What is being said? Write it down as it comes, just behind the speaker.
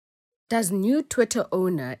Does new Twitter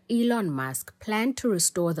owner Elon Musk plan to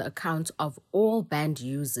restore the accounts of all banned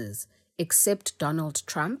users except Donald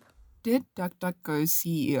Trump? Did DuckDuckGo's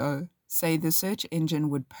CEO say the search engine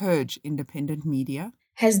would purge independent media?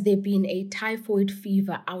 Has there been a typhoid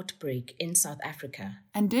fever outbreak in South Africa?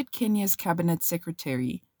 And did Kenya's cabinet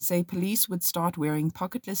secretary say police would start wearing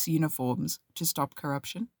pocketless uniforms to stop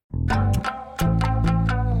corruption?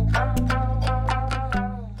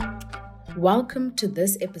 Welcome to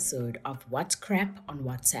this episode of What's Crap on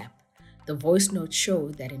WhatsApp, the voice note show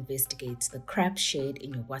that investigates the crap shared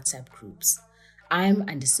in your WhatsApp groups. I'm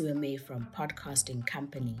Andisua May from podcasting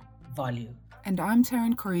company Volume. And I'm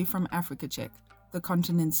Taryn Corey from Africa Check, the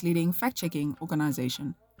continent's leading fact-checking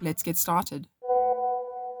organization. Let's get started.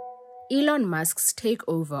 Elon Musk's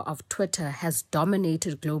takeover of Twitter has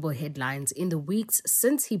dominated global headlines in the weeks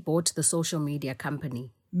since he bought the social media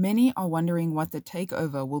company. Many are wondering what the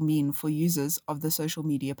takeover will mean for users of the social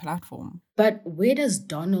media platform. But where does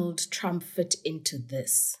Donald Trump fit into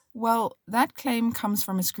this? Well, that claim comes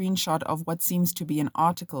from a screenshot of what seems to be an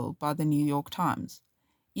article by the New York Times.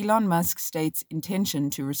 Elon Musk states intention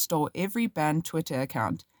to restore every banned Twitter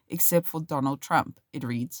account except for Donald Trump, it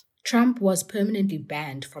reads. Trump was permanently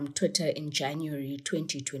banned from Twitter in January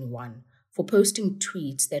 2021 for posting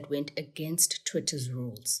tweets that went against Twitter's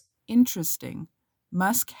rules. Interesting.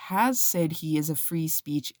 Musk has said he is a free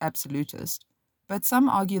speech absolutist, but some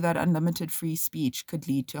argue that unlimited free speech could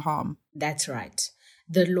lead to harm. That's right.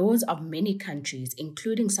 The laws of many countries,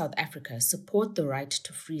 including South Africa, support the right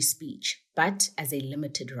to free speech, but as a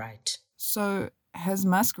limited right. So, has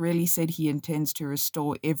Musk really said he intends to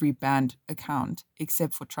restore every banned account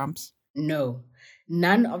except for Trump's? No,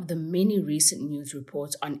 none of the many recent news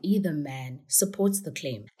reports on either man supports the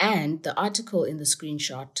claim, and the article in the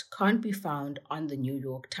screenshot can't be found on the New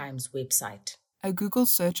York Times website. A Google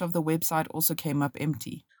search of the website also came up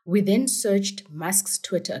empty. We then searched Musk's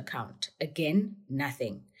Twitter account. Again,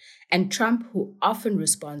 nothing. And Trump, who often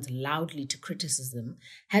responds loudly to criticism,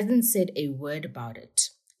 hasn't said a word about it.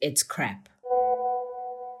 It's crap.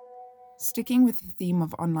 Sticking with the theme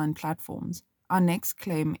of online platforms, our next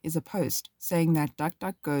claim is a post saying that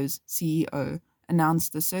DuckDuckGo's CEO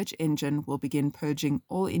announced the search engine will begin purging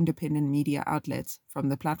all independent media outlets from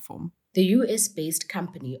the platform. The US-based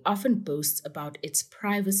company often boasts about its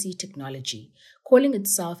privacy technology, calling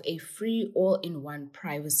itself a free all-in-one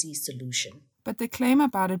privacy solution. But the claim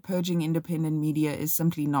about it purging independent media is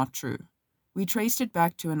simply not true. We traced it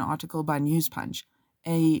back to an article by Newspunch,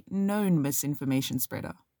 a known misinformation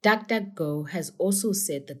spreader. DuckDuckGo has also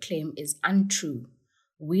said the claim is untrue.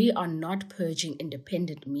 We are not purging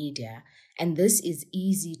independent media, and this is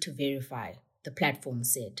easy to verify, the platform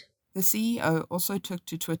said. The CEO also took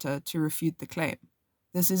to Twitter to refute the claim.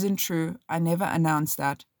 This isn't true, I never announced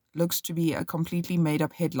that. Looks to be a completely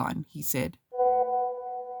made-up headline, he said.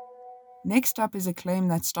 Next up is a claim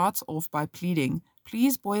that starts off by pleading,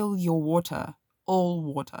 please boil your water, all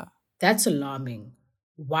water. That's alarming.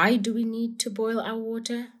 Why do we need to boil our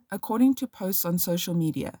water? According to posts on social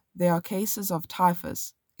media, there are cases of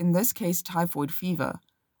typhus, in this case typhoid fever,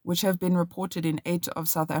 which have been reported in 8 of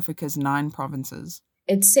South Africa's 9 provinces.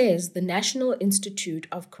 It says the National Institute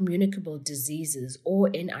of Communicable Diseases, or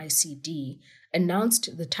NICD,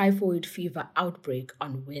 announced the typhoid fever outbreak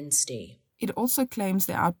on Wednesday. It also claims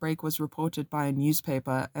the outbreak was reported by a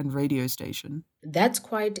newspaper and radio station. That's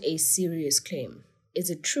quite a serious claim. Is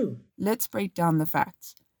it true? Let's break down the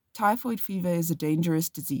facts. Typhoid fever is a dangerous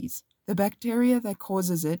disease. The bacteria that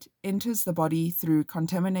causes it enters the body through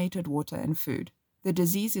contaminated water and food. The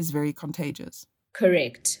disease is very contagious.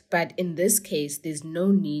 Correct, but in this case, there's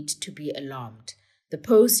no need to be alarmed. The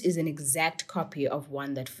post is an exact copy of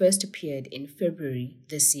one that first appeared in February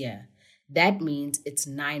this year. That means it's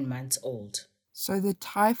 9 months old. So the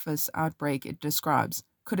typhus outbreak it describes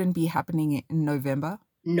couldn't be happening in November?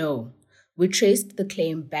 No. We traced the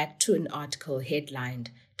claim back to an article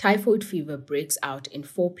headlined, Typhoid fever breaks out in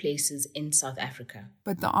 4 places in South Africa.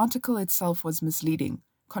 But the article itself was misleading,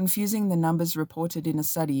 confusing the numbers reported in a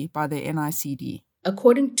study by the NICD.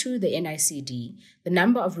 According to the NICD, the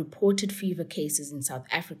number of reported fever cases in South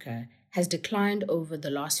Africa has declined over the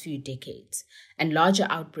last few decades, and larger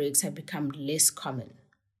outbreaks have become less common.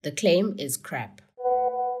 The claim is crap.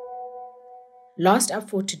 Last up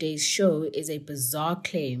for today's show is a bizarre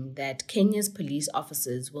claim that Kenya's police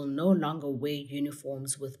officers will no longer wear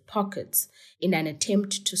uniforms with pockets in an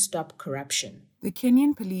attempt to stop corruption. The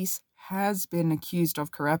Kenyan police has been accused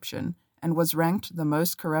of corruption and was ranked the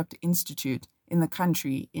most corrupt institute in the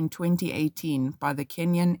country in 2018 by the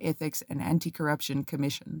Kenyan Ethics and Anti-Corruption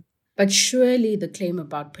Commission. But surely the claim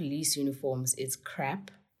about police uniforms is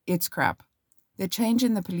crap? It's crap. The change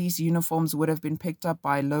in the police uniforms would have been picked up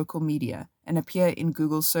by local media and appear in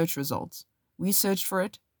Google's search results. We searched for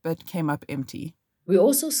it, but came up empty. We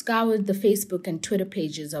also scoured the Facebook and Twitter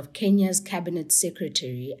pages of Kenya's cabinet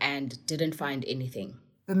secretary and didn't find anything.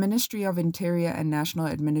 The Ministry of Interior and National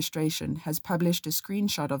Administration has published a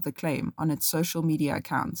screenshot of the claim on its social media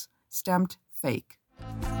accounts, stamped fake.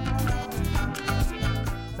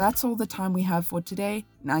 That's all the time we have for today.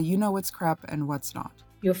 Now you know what's crap and what's not.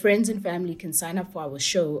 Your friends and family can sign up for our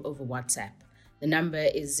show over WhatsApp. The number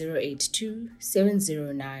is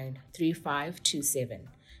 082-709-3527.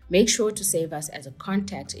 Make sure to save us as a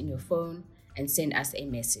contact in your phone and send us a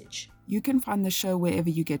message. You can find the show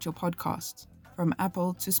wherever you get your podcasts, from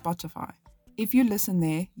Apple to Spotify. If you listen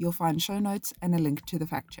there, you'll find show notes and a link to the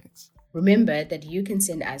fact checks. Remember that you can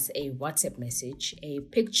send us a WhatsApp message, a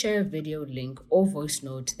picture, video link, or voice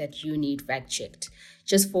note that you need fact-checked.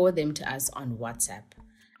 Just forward them to us on WhatsApp.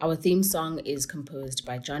 Our theme song is composed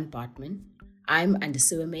by John Bartman. I'm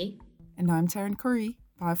Andisua May. And I'm Taryn Curry.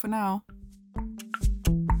 Bye for now.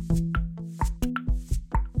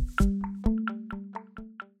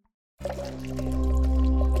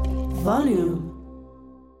 Volume.